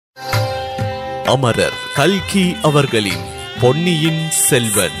அமரர் கல்கி அவர்களின் பொன்னியின்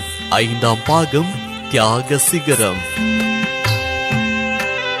செல்வன் 5ஆம் பாகம் தியாக சிகரம்.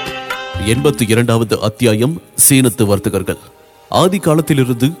 82வது அத்தியாயம். சீனத்து வர்த்தகர்கள். ஆதி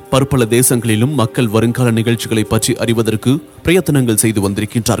காலத்திலிருந்து பற்பல தேசங்களிலும் மக்கள் வருங்கால நிகழ்ச்சிகளை பற்றி அறிவதற்கு பிரயத்தனங்கள் செய்து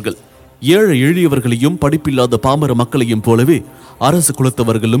வந்திருக்கின்றார்கள். ஏழை எளியவர்களையும் படிப்பில்லாத பாமர மக்களையும் போலவே அரசு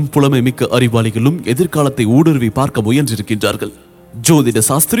குலத்தவர்களும் புலமை மிக்க அறிவாளிகளும் எதிர்காலத்தை ஊடுருவி பார்க்க முயன்றிருக்கின்றார்கள். ஜோதிட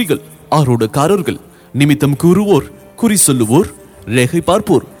சாஸ்திரிகள், ஆரோடக்காரர்கள், நிமித்தம் கூறுவோர், குறி சொல்லுவோர், ரேகை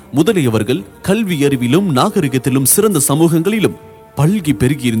பார்ப்போர் முதலியவர்கள் கல்வி அறிவிலும் நாகரிகத்திலும் சிறந்த சமூகங்களிலும் பல்கி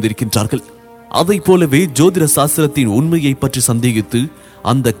பெருகி இருந்திருக்கின்றார்கள். அதை போலவே ஜோதிட சாஸ்திரத்தின் உண்மையை பற்றி சந்தேகித்து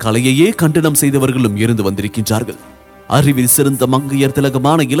அந்த கலையையே கண்டனம் செய்தவர்களும் இருந்து வந்திருக்கின்றார்கள். அறிவில் சிறந்த மங்கையர்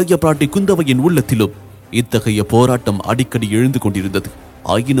திலகமான இளைய பிராட்டி குந்தவையின் உள்ளத்திலும் இத்தகைய போராட்டம் அடிக்கடி எழுந்து கொண்டிருந்தது.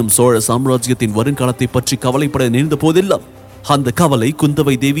 ஆயினும் சோழ சாம்ராஜ்யத்தின் வருங்காலத்தை பற்றி கவலைப்பட நேர்ந்த போதெல்லாம் அந்த கவலை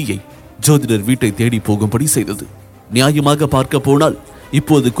குந்தவை தேவியை ஜோதிடர் வீட்டை தேடி போகும்படி செய்தது. நியாயமாக பார்க்க போனால்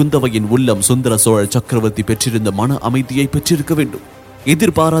இப்போது குந்தவையின் உள்ளம் சுந்தர சோழ சக்கரவர்த்தி பெற்றிருந்த மன அமைதியை பெற்றிருக்க வேண்டும்.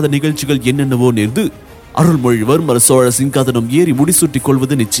 எதிர்பாராத நிகழ்ச்சிகள் என்னென்னவோ நேர்ந்து அருள்மொழிவர்மர் சோழ சிங்காதனம் ஏறி முடிசூட்டிக்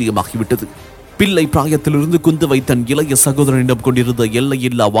கொள்வது நிச்சயமாகிவிட்டது. பிள்ளை பிராயத்திலிருந்து குந்தவை தன் இளைய சகோதரனிடம் கொண்டிருந்த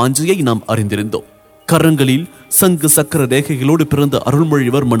எல்லையில்லா வாஞ்சையை நாம் அறிந்திருந்தோம். கரங்களில் சங்கு சக்கர ரேகைகளோடு பிறந்த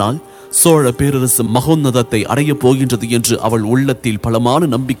அருள்மொழிவர்மனால் சோழ பேரரசு மகோன்னதத்தை அடையப் போகின்றது என்று அவள் உள்ளத்தில் பலமான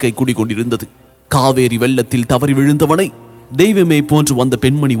நம்பிக்கை குடிகொண்டிருந்தது. காவேரி வெள்ளத்தில் தவறி விழுந்தவனை தெய்வமே போன்று வந்த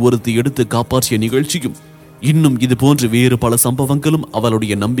பெண்மணி ஒருத்தி எடுத்து காப்பாற்றிய நிகழ்ச்சியும் இன்னும் இது போன்று வேறு பல சம்பவங்களும்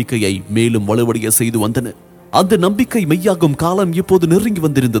அவளுடைய நம்பிக்கையை மேலும் வலுவடைய செய்து வந்தன. அந்த நம்பிக்கை மெய்யாகும் காலம் இப்போது நெருங்கி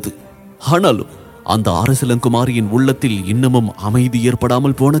வந்திருந்தது. ஆனாலும் அந்த அரசலங்குமாரியின் உள்ளத்தில் இன்னமும் அமைதி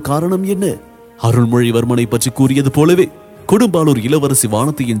ஏற்படாமல் போன காரணம் என்ன? அருள்மொழிவர்மனை பற்றி கூறியது போலவே கொடும்பாளூர் இளவரசி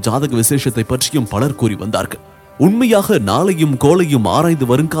வானதியின் ஜாதக விசேஷத்தை பற்றியும் பலர் கூறி வந்தார்கள். உண்மையாக நாளையும் கோளையும் ஆராய்ந்து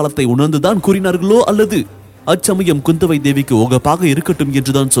வருங்காலத்தை உணர்ந்துதான் கூறினார்களோ அல்லது அச்சமயம் குந்தவை தேவிக்கு உகப்பாக இருக்கட்டும்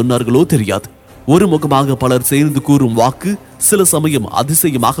என்றுதான் சொன்னார்களோ தெரியாது. ஒரு முகமாக பலர் சேர்ந்து கூறும் வாக்கு சில சமயம்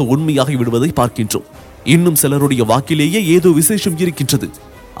அதிசயமாக உண்மையாகி விடுவதை பார்க்கின்றோம். இன்னும் சிலருடைய வாக்கிலேயே ஏதோ விசேஷம் இருக்கின்றது.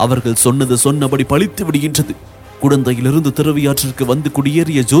 அவர்கள் சொன்னது சொன்னபடி பழித்து விடுகின்றது. குடந்தையிலிருந்து திருவையாற்றிற்கு வந்து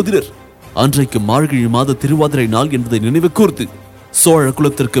குடியேறிய ஜோதிடர் அன்றைக்கு மார்கழி மாத திருவாதிரை நாள் என்பதை நினைவு கூர்ந்து சோழ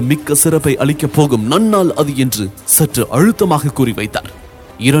குலத்திற்கு மிக்க சிறப்பை அளிக்கப் போகும் நன்னாள் அது என்று சற்று அழுத்தமாக கூறி வைத்தார்.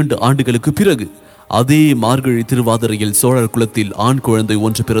 2 ஆண்டுகளுக்கு பிறகு அதே மார்கழி திருவாதிரையில் சோழர் குலத்தில் ஆண் குழந்தை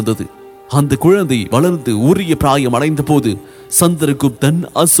ஒன்று பிறந்தது. அந்த குழந்தை வளர்ந்து உரிய பிராயம் அடைந்த போது சந்திரகுப்தன்,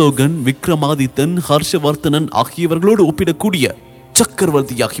 அசோகன், விக்ரமாதித்தன், ஹர்ஷவர்த்தனன் ஆகியவர்களோடு ஒப்பிடக்கூடிய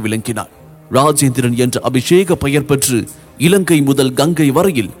சக்கரவர்த்தியாகி விளங்கினார். ராஜேந்திரன் என்ற அபிஷேக பெயர் பெற்று இலங்கை முதல் கங்கை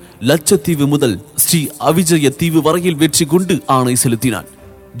வரையில், லட்சத்தீவு முதல் ஸ்ரீ அவிஜய தீவு வரையில் வெற்றி கொண்டு ஆணை செலுத்தினான்.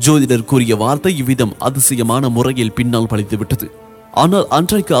 ஜோதிடர் கூறிய வார்த்தை இவ்விதம் அதிசயமான முறையில் பின்னால் பழித்துவிட்டது. ஆனால்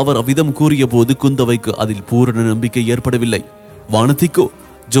அன்றைக்கு அவர் அவ்விதம் கூறிய போது குந்தவைக்கு அதில் பூரண நம்பிக்கை ஏற்படவில்லை. வானதிக்கோ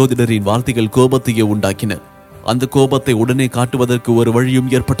ஜோதிடரின் வார்த்தைகள் கோபத்தையே உண்டாக்கின. அந்த கோபத்தை உடனே காட்டுவதற்கு ஒரு வழியும்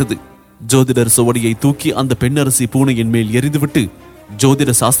ஏற்பட்டது. ஜோதிடர் சுவடியை தூக்கி அந்த பெண்ணரசி பூனையின் மேல் எறிந்துவிட்டு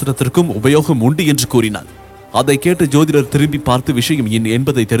ஜோதிட சாஸ்திரத்திற்கும் உபயோகம் உண்டு என்று கூறினார். அதை கேட்டு ஜோதிடர் திரும்பி பார்த்து விஷயம்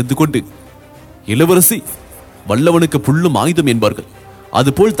என்பதை தெரிந்து கொண்டு, இளவரசி, வல்லவனுக்கு புல்லும் ஆயுதம் என்பார்கள்.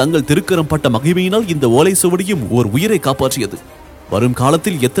 அதுபோல் தங்கள் திருக்கரம் பட்ட மகிமையினால் இந்த ஓலை சுவடியும் ஓர் உயிரை காப்பாற்றியது. வரும்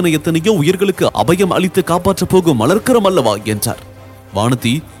காலத்தில் எத்தனையோ உயிர்களுக்கு அபயம் அளித்து காப்பாற்றப் போகும் மலர்க்கரம் அல்லவா என்றார்.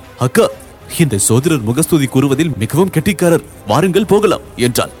 வானதி, அக்கா, இந்த சோதிடர் முகஸ்துதி கூறுவதில் மிகவும் கெட்டிக்காரர், வாருங்கள் போகலாம்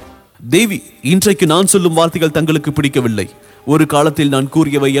என்றாள். தேவி, இன்றைக்கு நான் சொல்லும் வார்த்தைகள் தங்களுக்கு பிடிக்கவில்லை. ஒரு காலத்தில் நான்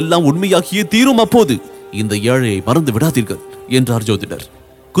கூறியவை எல்லாம் உண்மையாகியே தீரும். அப்போது இந்த ஏழையை மறந்து விடாதீர்கள் என்றார் ஜோதிடர்.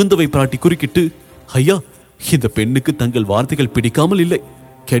 குந்தவை பிராட்டி குறுக்கிட்டு, ஐயா, இந்த பெண்ணுக்கு தங்கள் வார்த்தைகள் பிடிக்காமல் இல்லை.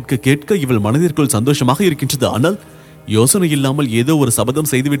 கேட்க கேட்க இவள் மனதிற்குள் சந்தோஷமாக இருக்கின்றது. ஆனால் யோசனை இல்லாமல் ஏதோ ஒரு சபதம்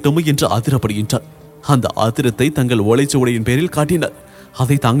செய்துவிட்டோமோ என்று ஆத்திரப்படுகின்றார். அந்த ஆத்திரத்தை தங்கள் ஓலைச்சுவடியின் பேரில் காட்டினார்.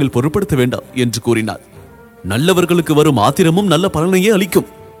 அதை தாங்கள் பொருட்படுத்த வேண்டாம் என்று கூறினார். நல்லவர்களுக்கு வரும் ஆத்திரமும் நல்ல பலனையே அளிக்கும்.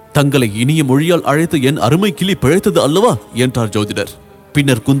 தங்களை இனிய மொழியால் அழைத்து என் அருமை கிளி பிழைத்தது அல்லவா என்றார் ஜோதிடர்.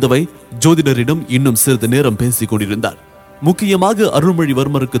 பின்னர் குந்தவை ஜோதிடரிடம் இன்னும் சிறிது நேரம் பேசிக் கொண்டிருந்தார். முக்கியமாக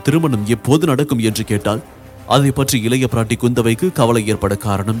அருள்மொழிவர்மருக்கு திருமணம் எப்போது நடக்கும் என்று கேட்டால் அதை பற்றி இளைய பிராட்டி குந்தவைக்கு கவலை ஏற்பட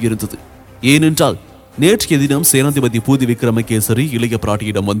காரணம் இருந்தது. ஏனென்றால் நேற்றைய தினம் சேனாதிபதி பூதி விக்ரமகேசரி இளைய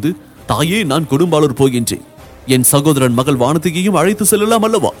பிராட்டியிடம் வந்து, தாயே, நான் கொடும்பாளூர் போகின்றேன், என் சகோதரன் மகள் வானதியையும் அழைத்து செல்லலாம்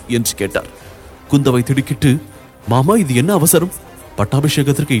அல்லவா என்று கேட்டார். குந்தவை திடுக்கிட்டு, மாமா, இது என்ன அவசரம்?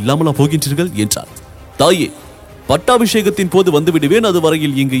 பட்டாபிஷேகத்திற்கு இல்லாமலா போகின்றீர்கள் என்றார். தாயே, பட்டாபிஷேகத்தின் போது வந்து விடுவேன். அது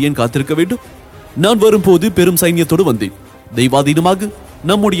வரையில் இங்கு ஏன் காத்திருக்க வேண்டும்? நான் வரும்போது பெரும் சைன்யத்தோடு வந்தேன். தெய்வாதீனமாக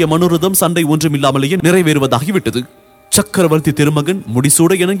நம்முடைய மனோரதம் சண்டை ஒன்றுமில்லாமலேயே நிறைவேறுவதாகிவிட்டது. சக்கரவர்த்தி திருமகன்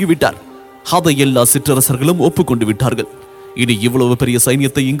முடிசூட இணங்கிவிட்டார். அதை எல்லா சிற்றரசர்களும் ஒப்புக்கொண்டு விட்டார்கள். இனி இவ்வளவு பெரிய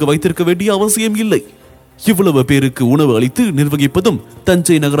சைன்யத்தை இங்கு வைத்திருக்க வேண்டிய அவசியம் இல்லை. இவ்வளவு பேருக்கு உணவு அளித்து நிர்வகிப்பதும்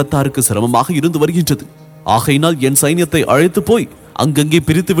தஞ்சை நகரத்தாருக்கு சிரமமாக இருந்து வருகின்றது. ஆகையினால் என் சைன்யத்தை அழைத்து போய் அங்கங்கே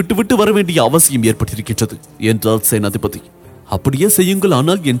பிரித்து விட்டு வர வேண்டிய அவசியம் ஏற்பட்டிருக்கின்றது என்றார் சேனாதிபதி. அப்படியே செய்யுங்கள்,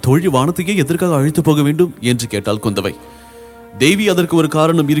 ஆனால் என் தோழி வானத்தையே எதற்காக அழைத்து போக வேண்டும் என்று கேட்டாள் குந்தவை. தேவி, அதற்கு ஒரு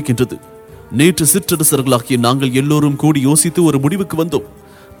காரணம் இருக்கின்றது. நேற்று சிற்றரசர்களாகிய நாங்கள் எல்லோரும் கூடி யோசித்து ஒரு முடிவுக்கு வந்தோம்.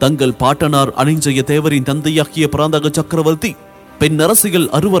 தங்கள் பாட்டனார் அணிஞ்சய தேவரின் தந்தையாகிய பராந்தக சக்கரவர்த்தி பெண் அரசிகள்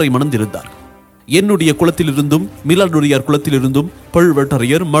அறுவரை மணந்திருந்தார். என்னுடைய குலத்திலிருந்தும் மிலாடுடையார் குலத்திலிருந்தும்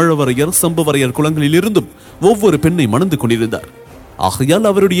பழுவட்டரையர், மழவரையர், சம்பவரையர் குலங்களிலிருந்தும் ஒவ்வொரு பெண்ணை மணந்து கொண்டிருந்தார். ஆகையால்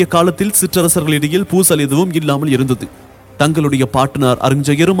அவருடைய காலத்தில் சிற்றரசர்களிடையில் பூசல் எதுவும் இல்லாமல் இருந்தது. தங்களுடைய பாட்டனார்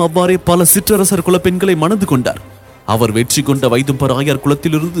அருஞ்சயரும் அவ்வாறே பல சிற்றரசர் குல பெண்களை மணந்து கொண்டார். அவர் வெற்றி கொண்ட வைதும்பராயர்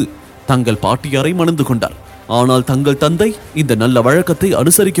குலத்திலிருந்து தங்கள் பாட்டியாரை மணந்து கொண்டார். ஆனால் தங்கள் தந்தை இந்த நல்ல வழக்கத்தை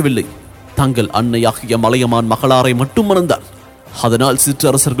அனுசரிக்கவில்லை. தங்கள் அன்னையாகிய மலையமான் மகளாரை மட்டும் மணந்தார். அதனால்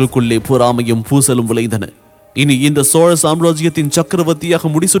சிற்றரசர்களுக்குள்ளே பொறாமையும் பூசலும் விளைந்தன. இனி இந்த சோழ சாம்ராஜ்யத்தின் சக்கரவர்த்தியாக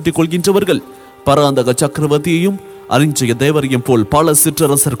முடிசூட்டிக் கொள்கின்றவர்கள் பராந்தக சக்கரவர்த்தியையும் அரிஞ்சய தேவரையும் போல் பல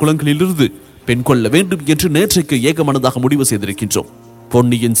சிற்றரசர் குலங்களிலிருந்து பெண் கொள்ள வேண்டும் என்று நேற்றைக்கு ஏகமனதாக முடிவு செய்திருக்கின்றோம்.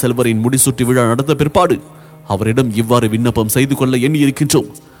 பொன்னியின் செல்வரின் முடிசூட்டி விழா நடந்த பிற்பாடு அவரிடம் இவ்வாறு விண்ணப்பம் செய்து கொள்ள எண்ணியிருக்கின்றோம்.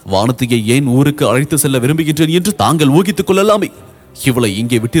 வானத்தையை ஏன் ஊருக்கு அழைத்து செல்ல விரும்புகின்றேன் என்று தாங்கள் ஊகித்துக் கொள்ளலாமே. இவளை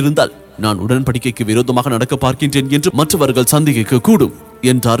இங்கே விட்டிருந்தால் நான் உடன்படிக்கைக்கு விரோதமாக நடக்க பார்க்கின்றேன் என்று மற்றவர்கள் சந்தேகிக்க கூடும்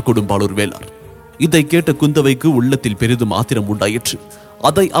என்றார் கொடும்பாளூர் வேளார். இதை கேட்ட குந்தவைக்கு உள்ளத்தில் பெரிதும் ஆத்திரம் உண்டாயிற்று.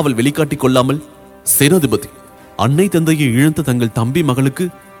 அதை அவள் வெளிக்காட்டிக் கொள்ளாமல், சேனாதிபதி, அன்னை தந்தையை இழந்த தங்கள் தம்பி மகளுக்கு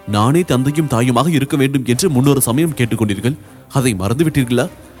நானே தந்தையும் தாயுமாக இருக்க வேண்டும் என்று முன்னொரு சமயம் கேட்டுக்கொண்டீர்கள். அதை மறந்துவிட்டீர்களா?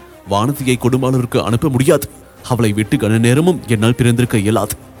 வானதியை கொடும்பாளூருக்கு அனுப்ப முடியாது. அவளை விட்டு கன நேரமும் என்னால் பிறந்திருக்க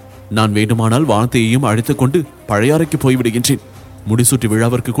இயலாது. நான் வேண்டுமானால் வானத்தையையும் அழைத்துக் கொண்டு பழையாறைக்கு போய்விடுகின்றேன். முடிசூட்டி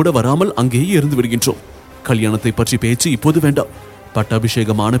விழாவிற்கு கூட வராமல் அங்கேயே இருந்து விடுகின்றோம். கல்யாணத்தை பற்றி பேச்சு இப்போது வேண்டாம்.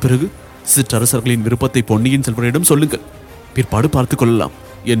 பட்டாபிஷேகமான பிறகு சிற்றரசர்களின் விருப்பத்தை பொன்னியின் செல்வரிடம் சொல்லுங்கள். பிற்பாடு பார்த்துக் கொள்ளலாம்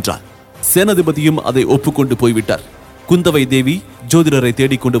என்றார். சேனாதிபதியும் அதை ஒப்புக்கொண்டு போய்விட்டார். குந்தவை தேவி ஜோதிடரை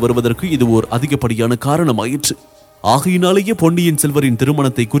தேடிக்கொண்டு வருவதற்கு இது ஓர் அதிகப்படியான காரணமாயிற்று. ஆகையினாலேயே பொன்னியின் செல்வரின்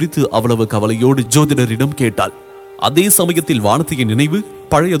திருமணத்தை குறித்து அவ்வளவு கவலையோடு ஜோதிடரிடம் கேட்டாள். அதே சமயத்தில் வானதியின் நினைவு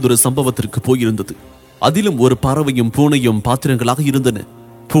பழையதொரு சம்பவத்திற்கு போயிருந்தது. அதிலும் ஒரு பறவையும் பூனையும் பாத்திரங்களாக இருந்தன.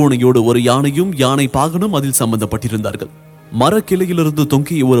 பூனையோடு ஒரு யானையும் யானை பாகனும் அதில் சம்பந்தப்பட்டிருந்தார்கள். மரக்கிளையிலிருந்து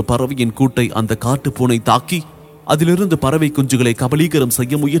தொங்கிய ஒரு பறவையின் கூட்டை அந்த காட்டு பூனை தாக்கி அதிலிருந்து பறவை குஞ்சுகளை கபலீகரம்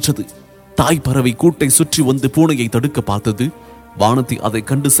செய்ய முயன்றது. தாய் பறவை கூட்டை சுற்றி வந்து பூனையை தடுக்க பார்த்தது. வானதி அதை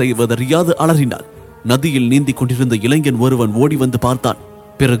கண்டு செய்வதறியாது அலறினாள். நதியில் நீந்தி கொண்டிருந்த இளைஞன் ஒருவன் ஓடி வந்து பார்த்தான்.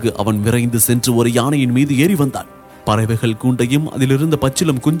 பிறகு அவன் விரைந்து சென்று ஒரு யானையின் மீது ஏறி வந்தான். பறவைகள் கூண்டையும் அதிலிருந்த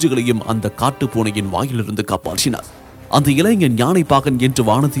பச்சிலம் குஞ்சுகளையும் அந்த காட்டு பூனையின் வாயிலிருந்து காப்பாற்றினார். அந்த இளைஞன் யானை பாகன் என்று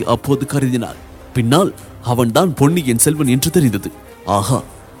வானதி அப்போது கருதினார். பின்னால் அவன் தான் பொன்னியின் செல்வன் என்று தெரிந்தது. ஆஹா,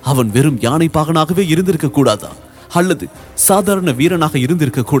 அவன் வெறும் யானை பாகனாகவே இருந்திருக்க கூடாதா? அல்லது சாதாரண வீரனாக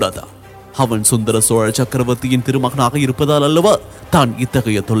இருந்திருக்க கூடாதா? அவன் சுந்தர சோழ சக்கரவர்த்தியின் திருமகனாக இருப்பதால் அல்லவா தான்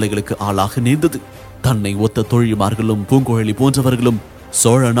இத்தகைய தொல்லைகளுக்கு ஆளாக நேர்ந்தது. தன்னை ஒத்த தொழில்மார்களும் பூங்குழலி போன்றவர்களும்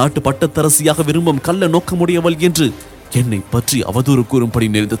சோழ நாட்டு பட்டத்தரசியாக விரும்பும் கள்ள நோக்கமுடையவள் என்று என்னை பற்றி அவதூறு கூறும்படி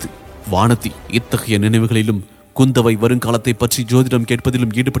நேர்ந்தது. வானதி இத்தகைய நினைவுகளிலும் குந்தவை வருங்காலத்தை பற்றி ஜோதிடம்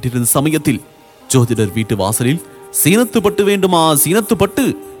கேட்பதிலும் ஈடுபட்டிருந்த சமயத்தில் ஜோதிடர் வீட்டு வாசலில் சீனத்துப்பட்டு வேண்டுமா, சீனத்துப்பட்டு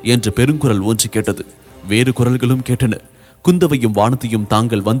என்று பெருங்குரல் ஒன்று கேட்டது. வேறு குரல்களும் கேட்டன. குந்தவையும் வானதியும்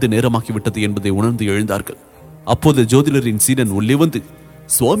தாங்கள் வந்து நேரமாகிவிட்டது என்பதை உணர்ந்து எழுந்தார்கள். அப்போது ஜோதிடரின் சீனன் உள்ளே வந்து,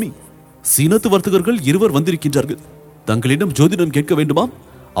 சுவாமி, சீனத்து வர்த்தகர்கள் இருவர் வந்திருக்கின்றார்கள். தங்களிடம் ஜோதிடம் கேட்க வேண்டுமா?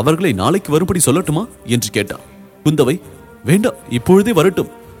 அவர்களை நாளைக்கு வரும்படி சொல்லட்டுமா என்று கேட்டார். குந்தவை, வேண்டாம், இப்பொழுதே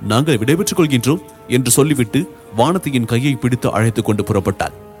வரட்டும், நாங்கள் விடைபெற்றுக் கொள்கின்றோம் என்று சொல்லிவிட்டு வானதியின் கையை பிடித்து அழைத்துக் கொண்டு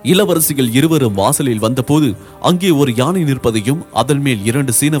புறப்பட்டார். இளவரசிகள் இருவரும் வாசலில் வந்தபோது அங்கே ஒரு யானை நிற்பதையும் அதன் மேல்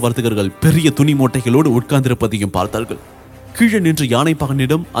 2 சீன வர்த்தகர்கள் பெரிய துணி மூட்டைகளோடு உட்கார்ந்திருப்பதையும் பார்த்தார்கள். கீழே நின்ற யானை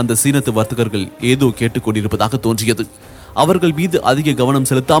பகனிடம் அந்த சீனத்து வர்த்தகர்கள் ஏதோ கேட்டுக் கொண்டிருப்பதாக தோன்றியது. அவர்கள் மீது அதிக கவனம்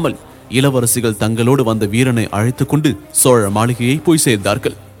செலுத்தாமல் இளவரசிகள் தங்களோடு வந்த வீரனை அழைத்துக் கொண்டு சோழ மாளிகையை போய்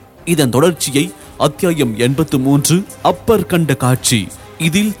சேர்ந்தார்கள். இதன் தொடர்ச்சியை அத்தியாயம் 83 அப்பர் கண்ட காட்சி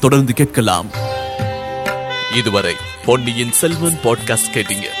இதில் தொடர்ந்து கேட்கலாம். இதுவரை பொன்னியின் செல்வன் பாட்காஸ்ட்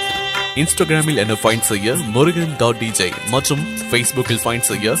கேட்டீங்க. இன்ஸ்டாகிராமில் என்ன ஃபைண்ட் செய்ய murugan.dj மற்றும் ஃபேஸ்புக்கில் ஃபைண்ட்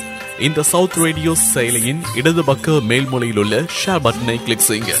செய்ய இந்த சவுத் ரேடியோ செயலியின் இடது பக்க மேல்முனையில் உள்ள ஷேர் பட்டனை கிளிக்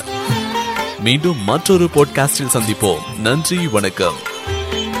செய்யுங்க. மீண்டும் மற்றொரு பாட்காஸ்டில் சந்திப்போம். நன்றி, வணக்கம்.